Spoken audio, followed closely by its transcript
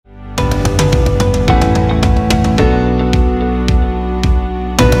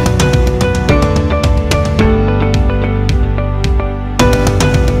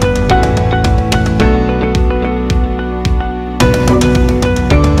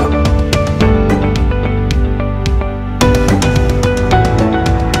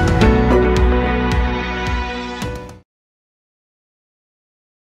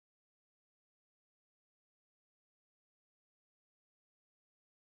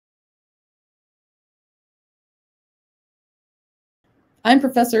I'm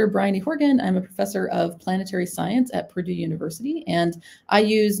Professor Briony Horgan. I'm a professor of planetary science at Purdue University, and I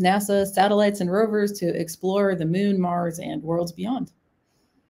use NASA satellites and rovers to explore the moon, Mars, and worlds beyond.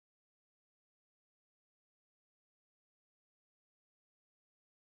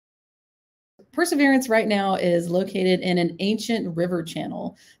 Perseverance right now is located in an ancient river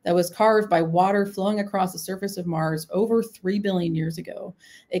channel that was carved by water flowing across the surface of Mars over 3 billion years ago.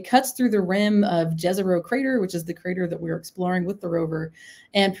 It cuts through the rim of Jezero crater, which is the crater that we're exploring with the rover,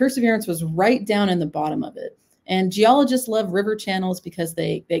 and Perseverance was right down in the bottom of it. And geologists love river channels because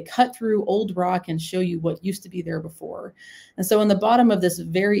they cut through old rock and show you what used to be there before. And so in the bottom of this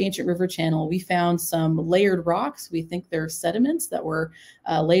very ancient river channel, we found some layered rocks. We think they're sediments that were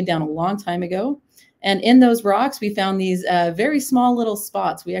laid down a long time ago. And in those rocks, we found these very small little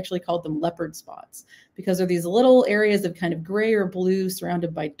spots. We actually called them leopard spots because they're these little areas of kind of gray or blue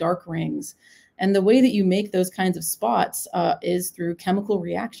surrounded by dark rings. And the way that you make those kinds of spots is through chemical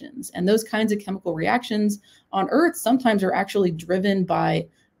reactions. And those kinds of chemical reactions on Earth sometimes are actually driven by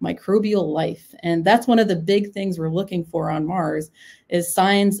microbial life. And that's one of the big things we're looking for on Mars is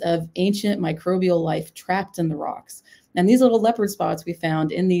signs of ancient microbial life trapped in the rocks. And these little leopard spots we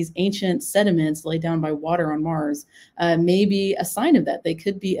found in these ancient sediments laid down by water on Mars may be a sign of that. They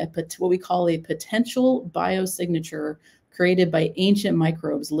could be what we call a potential biosignature created by ancient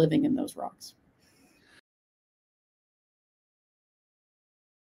microbes living in those rocks.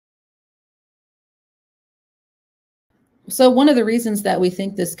 So one of the reasons that we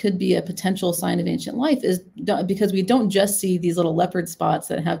think this could be a potential sign of ancient life is because we don't just see these little leopard spots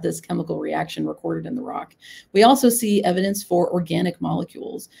that have this chemical reaction recorded in the rock. We also see evidence for organic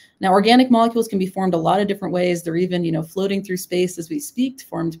molecules. Now, organic molecules can be formed a lot of different ways. They're even, floating through space as we speak,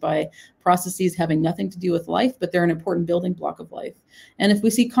 formed by processes having nothing to do with life, but they're an important building block of life. And if we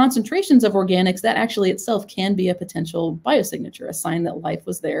see concentrations of organics, that actually itself can be a potential biosignature, a sign that life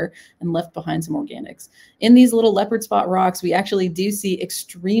was there and left behind some organics. In these little leopard spot rocks, we actually do see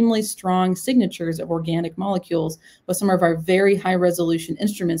extremely strong signatures of organic molecules with some of our very high resolution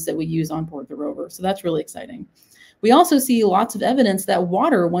instruments that we use on board the rover. So that's really exciting. We also see lots of evidence that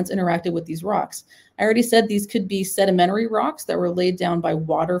water once interacted with these rocks. I already said these could be sedimentary rocks that were laid down by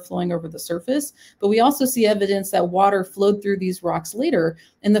water flowing over the surface, but we also see evidence that water flowed through these rocks later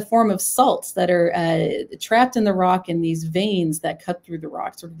in the form of salts that are trapped in the rock in these veins that cut through the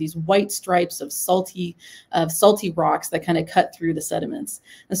rock, sort of these white stripes of salty rocks that kind of cut through the sediments.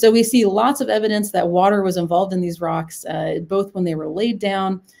 And so we see lots of evidence that water was involved in these rocks, both when they were laid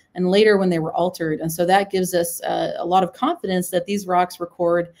down and later when they were altered. And so that gives us a lot of confidence that these rocks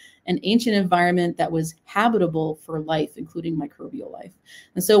record an ancient environment that was habitable for life, including microbial life.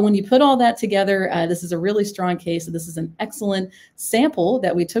 And so when you put all that together, this is a really strong case. This is an excellent sample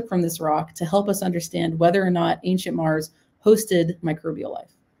that we took from this rock to help us understand whether or not ancient Mars hosted microbial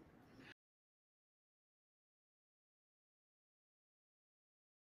life.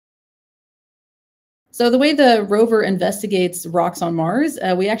 So the way the rover investigates rocks on Mars,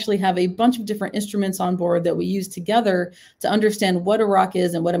 we actually have a bunch of different instruments on board that we use together to understand what a rock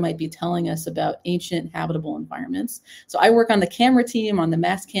is and what it might be telling us about ancient habitable environments. So I work on the camera team on the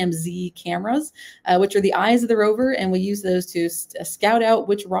Mastcam Z cameras, which are the eyes of the rover, and we use those to scout out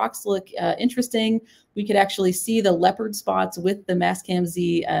which rocks look interesting. We could actually see the leopard spots with the Mastcam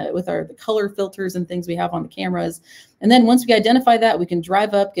Z, with the color filters and things we have on the cameras. And then once we identify that, we can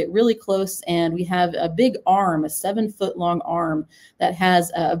drive up, get really close, and we have a big arm, a 7-foot long arm that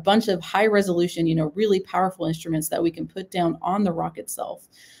has a bunch of high resolution, really powerful instruments that we can put down on the rock itself.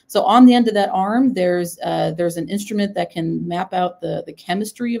 So on the end of that arm, there's an instrument that can map out the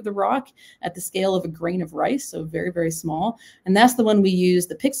chemistry of the rock at the scale of a grain of rice, so very, very small. And that's the one we use,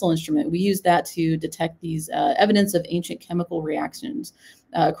 the pixel instrument. We use that to detect these evidence of ancient chemical reactions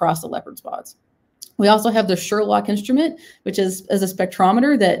across the leopard spots. We also have the Sherlock instrument, which is a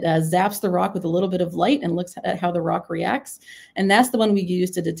spectrometer that zaps the rock with a little bit of light and looks at how the rock reacts. And that's the one we use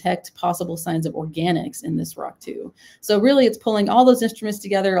to detect possible signs of organics in this rock too. So really it's pulling all those instruments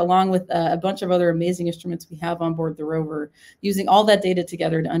together along with a bunch of other amazing instruments we have on board the rover, using all that data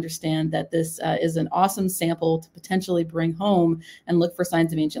together to understand that this is an awesome sample to potentially bring home and look for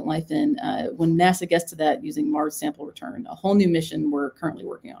signs of ancient life in when NASA gets to that using Mars Sample Return, a whole new mission we're currently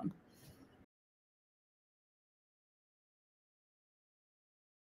working on.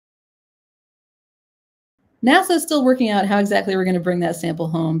 NASA is still working out how exactly we're going to bring that sample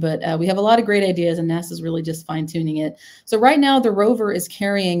home, but we have a lot of great ideas, and NASA is really just fine-tuning it. So right now, the rover is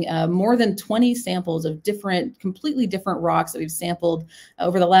carrying more than 20 samples of completely different rocks that we've sampled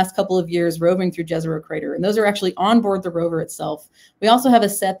over the last couple of years, roving through Jezero Crater, and those are actually on board the rover itself. We also have a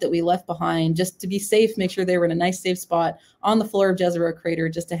set that we left behind just to be safe, make sure they were in a nice, safe spot on the floor of Jezero Crater,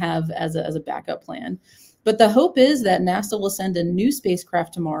 just to have as a backup plan. But the hope is that NASA will send a new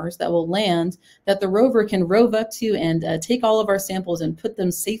spacecraft to Mars that will land, that the rover can rove up to and take all of our samples and put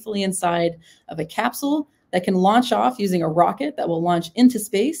them safely inside of a capsule that can launch off using a rocket that will launch into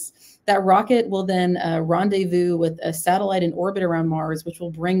space. That rocket will then rendezvous with a satellite in orbit around Mars, which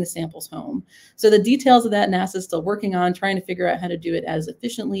will bring the samples home. So the details of that NASA is still working on, trying to figure out how to do it as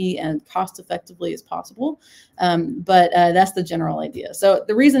efficiently and cost effectively as possible. But that's the general idea. So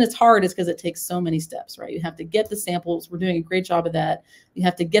the reason it's hard is because it takes so many steps, right? You have to get the samples. We're doing a great job of that. You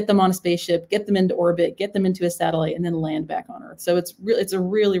have to get them on a spaceship, get them into orbit, get them into a satellite, and then land back on Earth. So it's a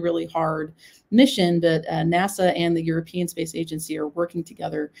really, really hard mission, but NASA and the European Space Agency are working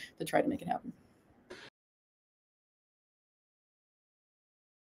together to try to make it happen.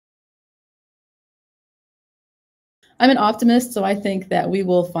 I'm an optimist, so I think that we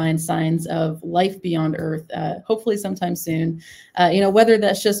will find signs of life beyond Earth, hopefully sometime soon. Whether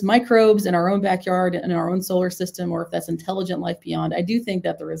that's just microbes in our own backyard, in our own solar system, or if that's intelligent life beyond, I do think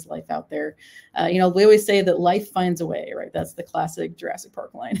that there is life out there. We always say that life finds a way, right? That's the classic Jurassic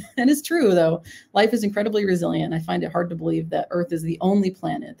Park line. And it's true, though. Life is incredibly resilient. I find it hard to believe that Earth is the only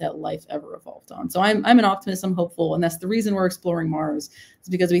planet that life ever evolved on. So I'm an optimist, I'm hopeful, and that's the reason we're exploring Mars. It's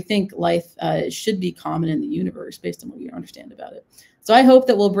because we think life should be common in the universe based on what we understand about it. So I hope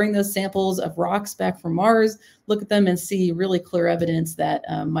that we'll bring those samples of rocks back from Mars, look at them and see really clear evidence that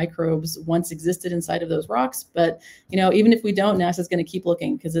microbes once existed inside of those rocks. But, even if we don't, NASA's going to keep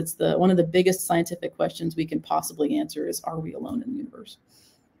looking, because it's one of the biggest scientific questions we can possibly answer is, are we alone in the universe?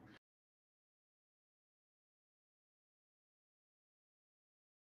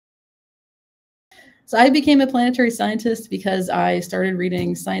 So I became a planetary scientist because I started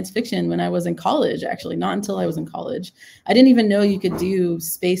reading science fiction when I was in college, actually, not until I was in college. I didn't even know you could do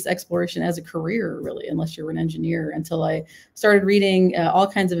space exploration as a career, really, unless you were an engineer, until I started reading all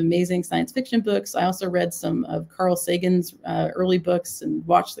kinds of amazing science fiction books. I also read some of Carl Sagan's early books and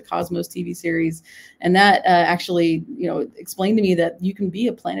watched the Cosmos TV series. And that actually, explained to me that you can be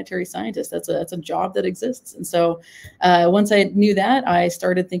a planetary scientist. That's a job that exists. And so once I knew that, I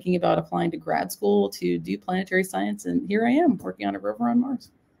started thinking about applying to grad school to do planetary science. And here I am working on a rover on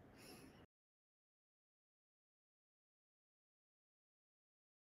Mars.